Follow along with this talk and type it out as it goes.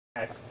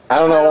I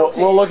don't know.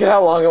 We'll look at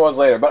how long it was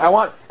later. But I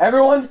want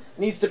everyone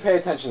needs to pay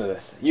attention to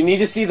this. You need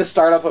to see the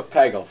startup of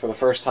Peggle for the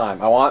first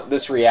time. I want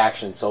this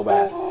reaction so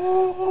bad.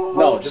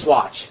 No, just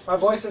watch. My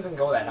voice doesn't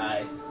go that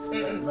high.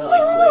 Really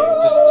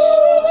clear.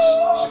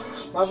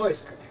 Just my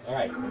voice. All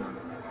right.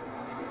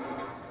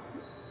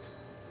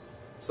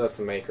 So that's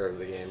the maker of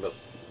the game. But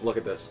look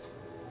at this.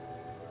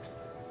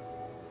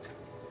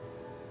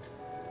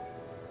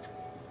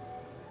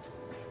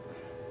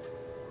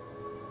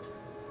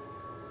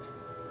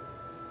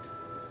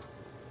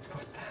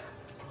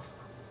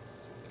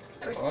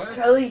 What?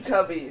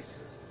 Teletubbies.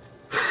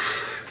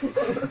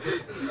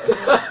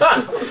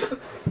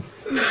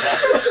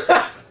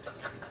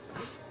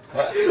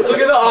 Look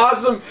at the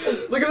awesome!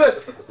 Look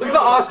at the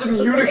awesome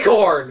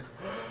unicorn.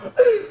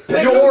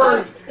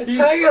 Bjorn. It's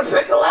telling you to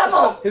pick a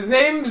level. His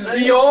name's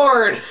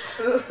Bjorn.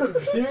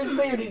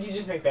 Seriously, or did you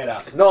just make that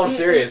up? No, I'm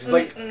serious. It's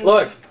like,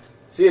 look,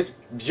 see, it's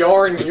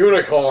Bjorn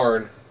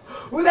Unicorn.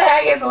 Who the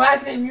heck is the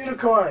last name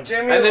Unicorn?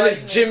 Jimmy And then Lightning.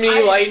 it's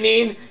Jimmy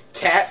Lightning,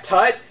 Cat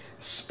Tut,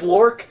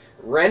 Splork,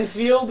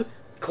 Renfield,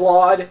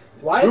 Claude,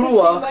 Why does it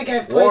Tula, seem like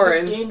I've played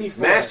Warren, this game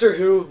before? Master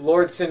Who,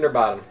 Lord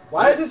Cinderbottom.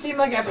 Why does it seem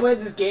like I've played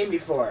this game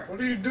before?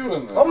 What are you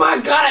doing there? Oh my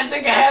god, I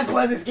think I have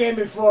played this game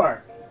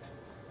before.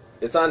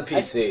 It's on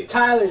PC. At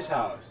Tyler's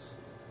house.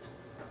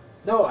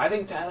 No, I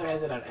think Tyler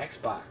has it on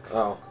Xbox.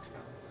 Oh.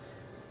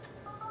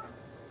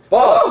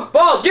 Balls! Oh!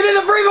 Balls! Get in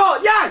the free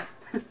ball! Yeah!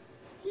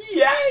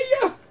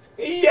 Yeah!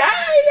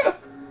 Yeah!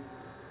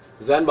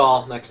 Zen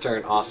ball, next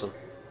turn. Awesome.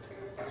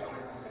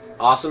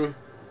 Awesome.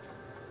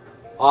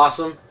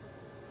 Awesome.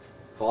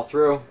 Fall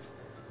through.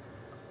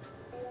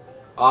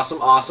 Awesome,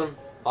 awesome.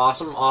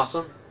 Awesome,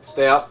 awesome.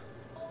 Stay up.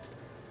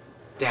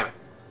 Damn it.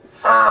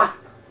 Ah!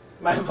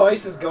 My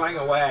voice is going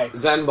away.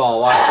 Zen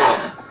ball, watch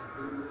this.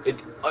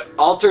 It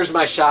alters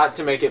my shot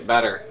to make it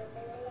better.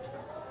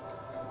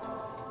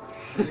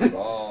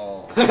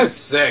 Ball. That's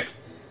sick.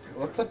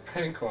 What's the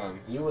pink one?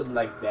 You would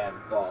like that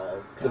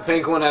balls. The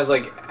pink one has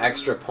like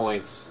extra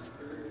points.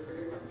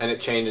 And it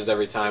changes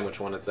every time which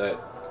one it's at.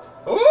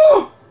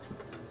 Ooh!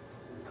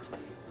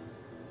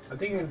 I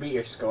think you can beat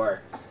your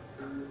score.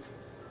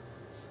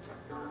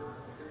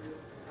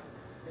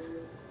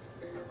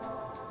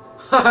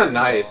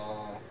 Nice.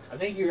 Oh. I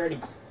think you already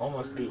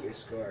almost beat your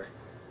score.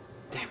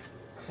 Damn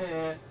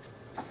it.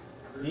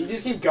 Do you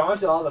just keep going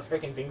till all the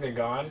freaking things are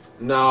gone?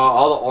 No,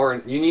 all the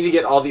orange. You need to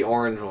get all the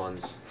orange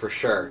ones for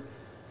sure.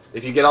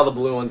 If you get all the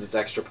blue ones, it's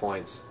extra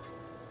points.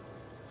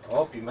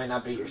 Oh, you might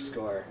not beat your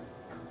score.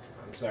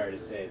 I'm sorry to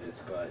say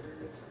this, but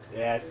it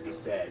has to be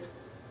said.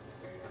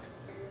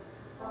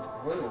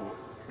 Whoa.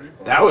 Free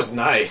ball. That was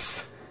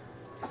nice.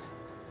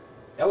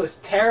 That was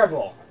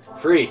terrible.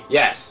 Free,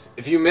 yes.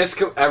 If you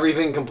miss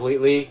everything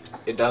completely,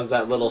 it does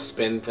that little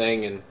spin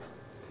thing, and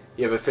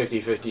you have a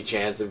 50-50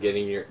 chance of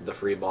getting the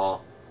free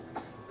ball.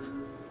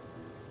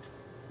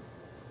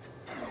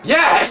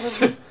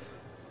 Yes!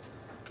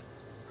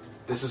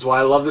 This is why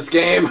I love this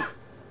game.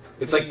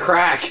 It's like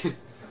crack.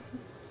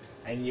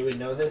 And you would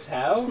know this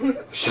how?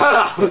 Shut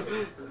up!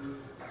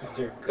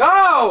 Mr.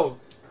 Go!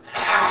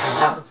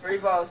 Free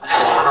balls.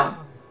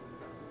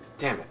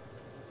 Damn it.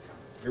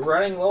 You're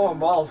running low on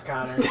balls,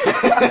 Connor.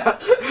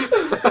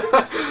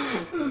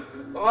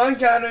 One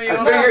Connor, you I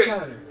only, figured-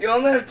 have, you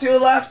only have 2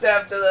 left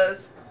after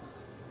this.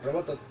 What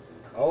about the...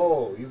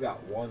 Oh, you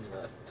got 1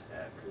 left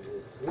after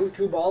this. Ooh,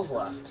 2 balls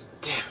left.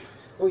 Damn it.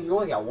 Oh, you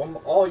only got 1...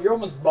 Oh, you're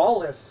almost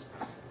ballless.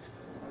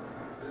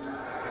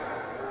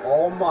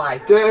 Oh my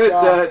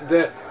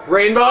god.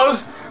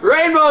 Rainbows!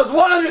 Rainbows!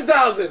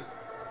 100,000!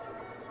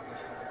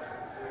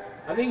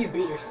 I think you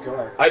beat your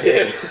score. I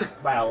did.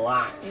 By a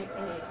lot.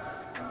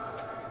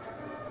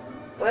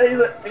 Play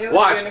the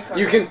Watch. unicorn.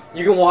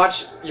 You can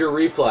watch your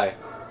replay.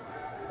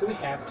 Do we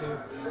have to?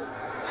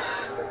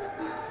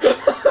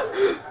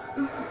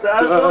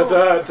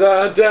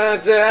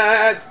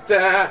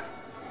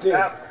 Dude,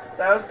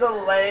 That was the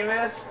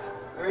lamest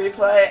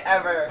replay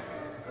ever.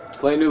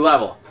 Play a new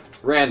level.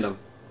 Random.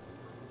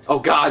 Oh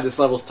god, this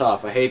level's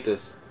tough. I hate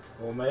this.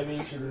 well, maybe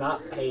you should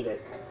not hate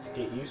it.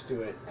 Get used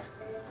to it.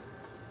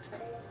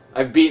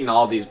 I've beaten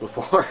all these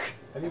before.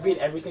 Have you beat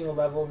every single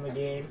level in the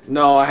game?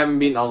 No, I haven't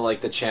beaten all like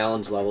the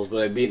challenge levels,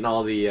 but I've beaten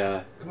all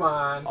the Come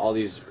on. all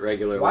these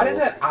regular Why levels.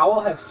 does that owl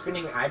have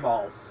spinning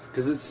eyeballs?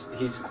 Because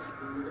he's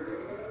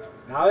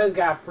Now he's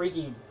got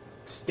freaky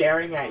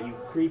staring at you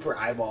creeper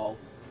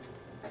eyeballs.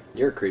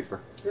 you're a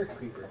creeper. You're a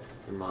creeper.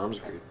 Your mom's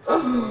a creeper.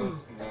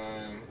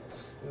 Nine.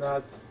 It's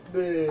not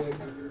big.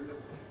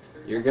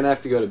 You're gonna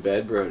have to go to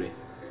bed, Brody.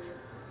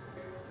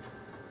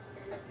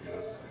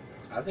 Yes.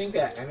 I think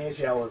that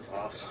NHL is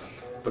awesome.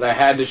 But I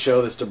had to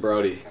show this to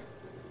Brody.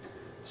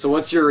 So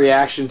what's your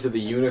reaction to the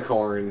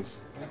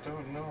unicorns? I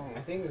don't know. I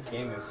think this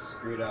game is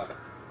screwed up.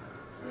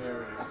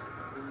 Very.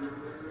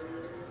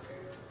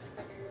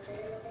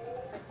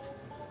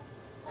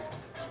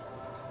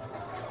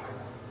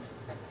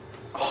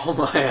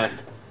 Oh man.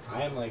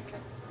 I am like,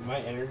 my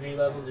energy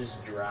level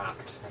just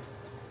dropped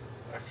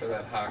After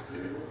that hockey.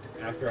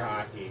 after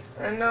hockey.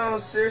 I know,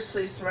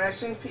 seriously,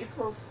 smashing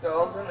people's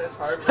skulls in is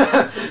hard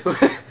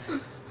work.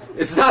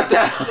 It's not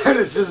that hard,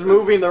 it's just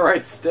moving the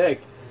right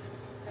stick.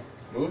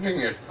 Moving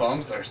your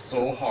thumbs are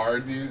so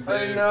hard these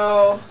days. I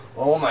know.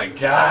 Oh my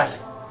god.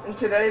 In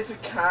today's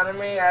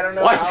economy, I don't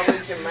know What? how we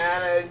can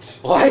manage.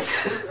 What?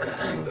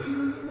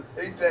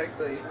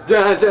 Exactly.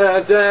 Da,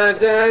 da, da,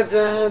 da,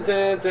 da,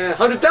 da, da.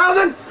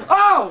 100,000?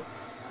 Oh!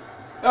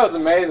 That was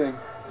amazing.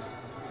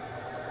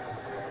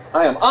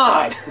 I am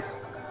on!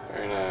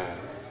 Very nice.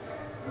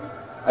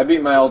 I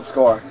beat my old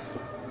score.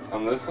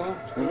 On this one?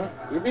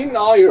 Mm-hmm. You're beating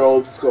all your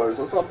old scores.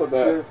 What's up with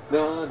that?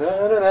 Da, da,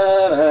 da,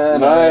 da, da,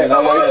 Night. da,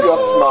 I'll wake you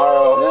up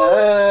tomorrow.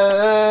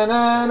 da,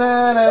 da,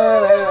 da,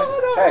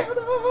 da. Hey,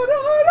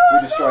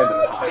 we destroyed them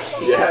in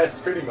hockey. Yes,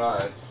 pretty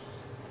much.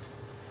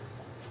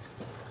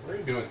 What are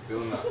you doing?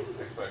 Stealing that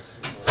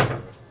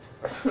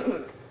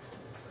expectation?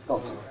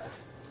 Don't do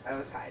this. I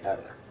was hiding.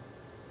 Ever.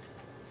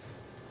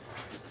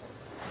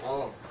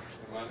 Oh,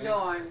 money?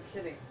 No, I'm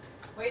kidding.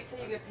 Wait till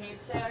you get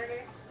paid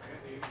Saturday.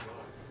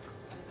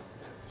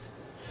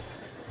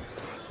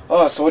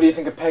 Oh, so what do you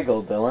think of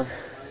Peggle, Dylan?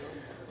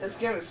 This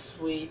game is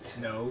sweet.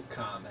 No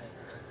comment.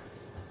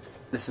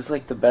 This is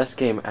like the best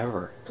game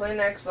ever. Play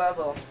next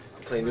level.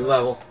 Play a new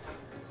level.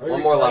 Are we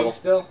One more recording level.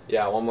 Still,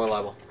 Yeah, one more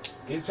level.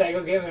 these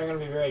Peggle games are going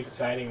to be very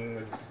exciting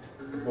with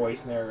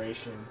voice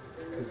narration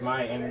because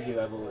my energy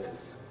level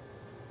is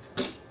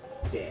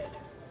dead.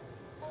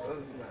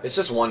 It's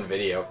just one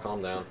video.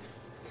 Calm down.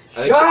 I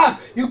Shut think-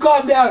 up! You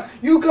calm down!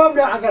 You calm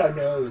down! I got a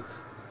nose.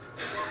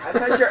 I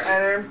thought your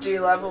energy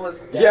level was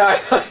dead. Yeah, I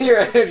thought your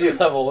energy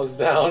level was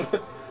down.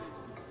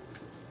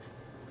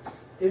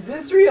 Is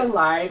this real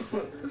life?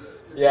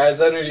 Yeah,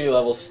 his energy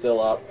level's still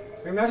up.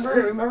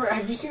 Remember,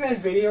 have you seen that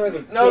video where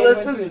the No, kid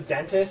this went to is- the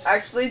dentist?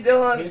 Actually, He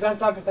Dylan, was on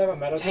some type of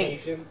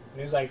medication, and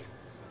he was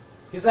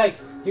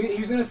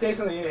gonna say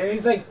something, and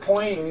he's like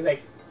pointing, and he's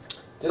like,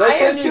 Did I I have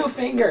send you? two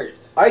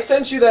fingers. I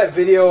sent you that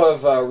video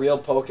of real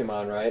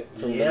Pokemon, right?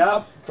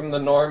 Yep. From the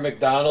Norm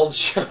Macdonald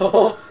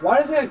show. Why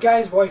does that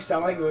guy's voice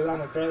sound like it was on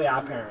the Fairly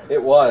Odd Parents?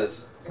 It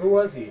was. Who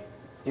was he?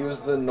 He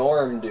was the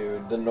Norm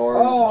dude. The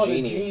Norm Oh,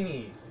 genie. the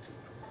genie.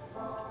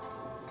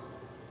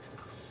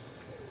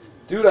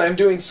 Dude, I'm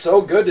doing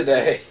so good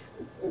today.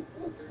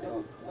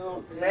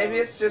 maybe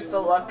it's just the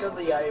luck of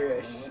the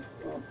Irish.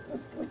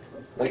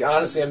 Like,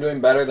 honestly, I'm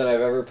doing better than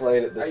I've ever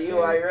played at Are this you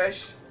game.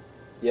 Irish?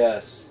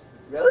 Yes.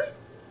 Really?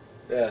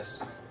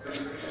 Yes.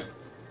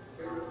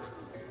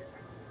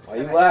 Why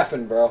you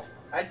laughing, bro?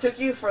 I took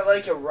you for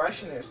like a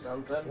Russian or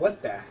something.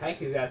 What the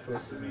heck is that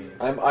supposed to mean?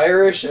 I'm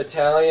Irish,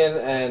 Italian,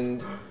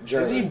 and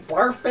German. Is he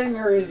barfing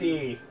or is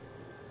he?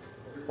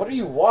 What are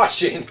you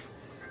watching?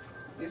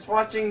 He's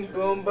watching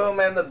Boom Boom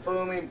and the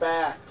Boomy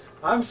Bat.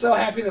 I'm so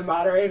happy the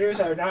moderators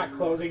are not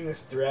closing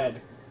this thread,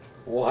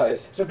 What?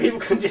 so people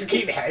can just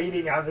keep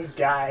hating on this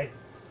guy.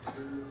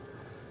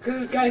 Because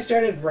this guy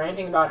started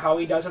ranting about how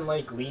he doesn't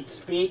like leech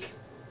speak,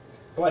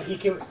 but he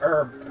can,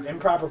 or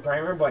improper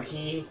grammar, but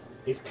he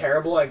is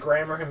terrible at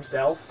grammar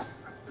himself.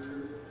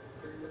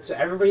 So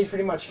everybody's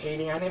pretty much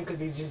hating on him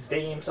because he's just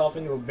digging himself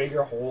into a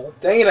bigger hole.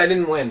 Dang it, I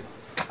didn't win.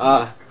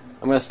 I'm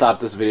gonna stop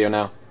this video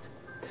now.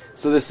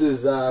 So this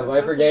is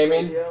Viper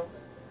Gaming Video.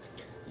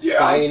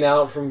 signing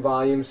out from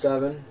Volume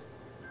 7,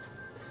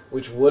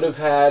 which would have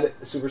had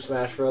Super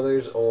Smash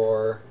Brothers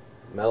or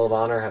Medal of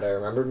Honor had I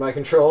remembered my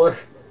controller.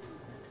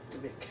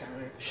 Give me a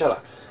counter. Shut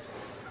up.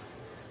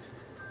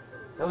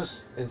 That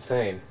was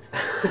insane.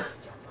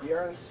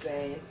 You're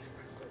insane.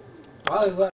 Wow, there's